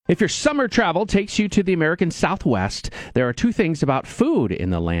If your summer travel takes you to the American Southwest, there are two things about food in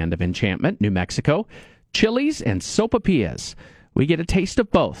the land of enchantment, New Mexico: chilies and sopapillas. We get a taste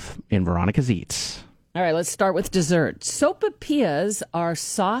of both in Veronica's Eats. All right, let's start with dessert. Sopapillas are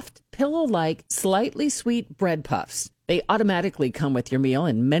soft, pillow-like, slightly sweet bread puffs. They automatically come with your meal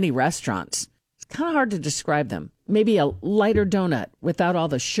in many restaurants. It's kind of hard to describe them. Maybe a lighter donut without all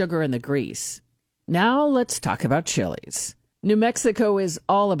the sugar and the grease. Now let's talk about chilies. New Mexico is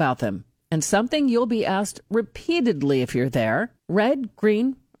all about them, and something you'll be asked repeatedly if you're there: red,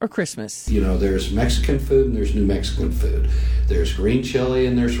 green, or Christmas. You know, there's Mexican food and there's New Mexican food. There's green chili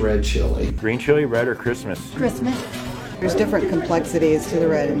and there's red chili. Green chili, red, or Christmas? Christmas. There's different complexities to the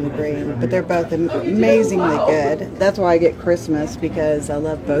red and the green, but they're both amazingly good. That's why I get Christmas, because I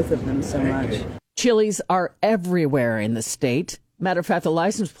love both of them so much. Chilies are everywhere in the state. Matter of fact, the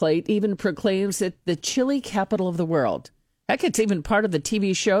license plate even proclaims it the chili capital of the world. Heck, it's even part of the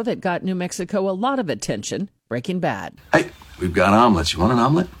TV show that got New Mexico a lot of attention, Breaking Bad. Hey, we've got omelets. You want an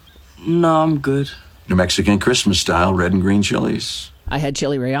omelet? No, I'm good. New Mexican Christmas style red and green chilies. I had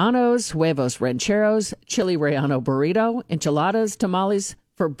chili rellenos, huevos rancheros, chili relleno burrito, enchiladas, tamales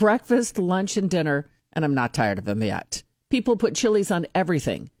for breakfast, lunch, and dinner, and I'm not tired of them yet. People put chilies on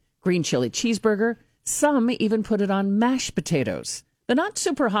everything. Green chili cheeseburger. Some even put it on mashed potatoes. They're not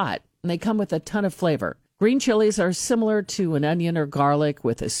super hot, and they come with a ton of flavor. Green chilies are similar to an onion or garlic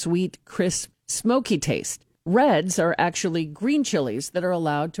with a sweet, crisp, smoky taste. Reds are actually green chilies that are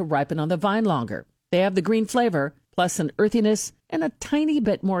allowed to ripen on the vine longer. They have the green flavor, plus an earthiness and a tiny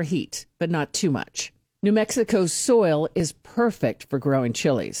bit more heat, but not too much. New Mexico's soil is perfect for growing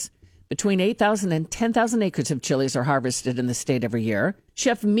chilies. Between 8,000 and 10,000 acres of chilies are harvested in the state every year.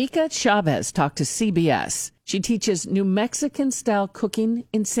 Chef Mika Chavez talked to CBS. She teaches New Mexican-style cooking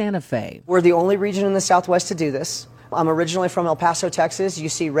in Santa Fe. We're the only region in the Southwest to do this. I'm originally from El Paso, Texas. You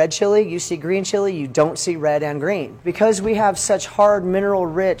see red chili, you see green chili, you don't see red and green. Because we have such hard,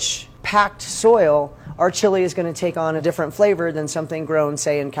 mineral-rich, packed soil, our chili is going to take on a different flavor than something grown,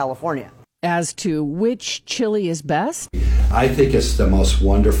 say, in California. As to which chili is best? I think it's the most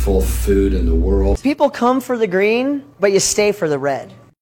wonderful food in the world. People come for the green, but you stay for the red.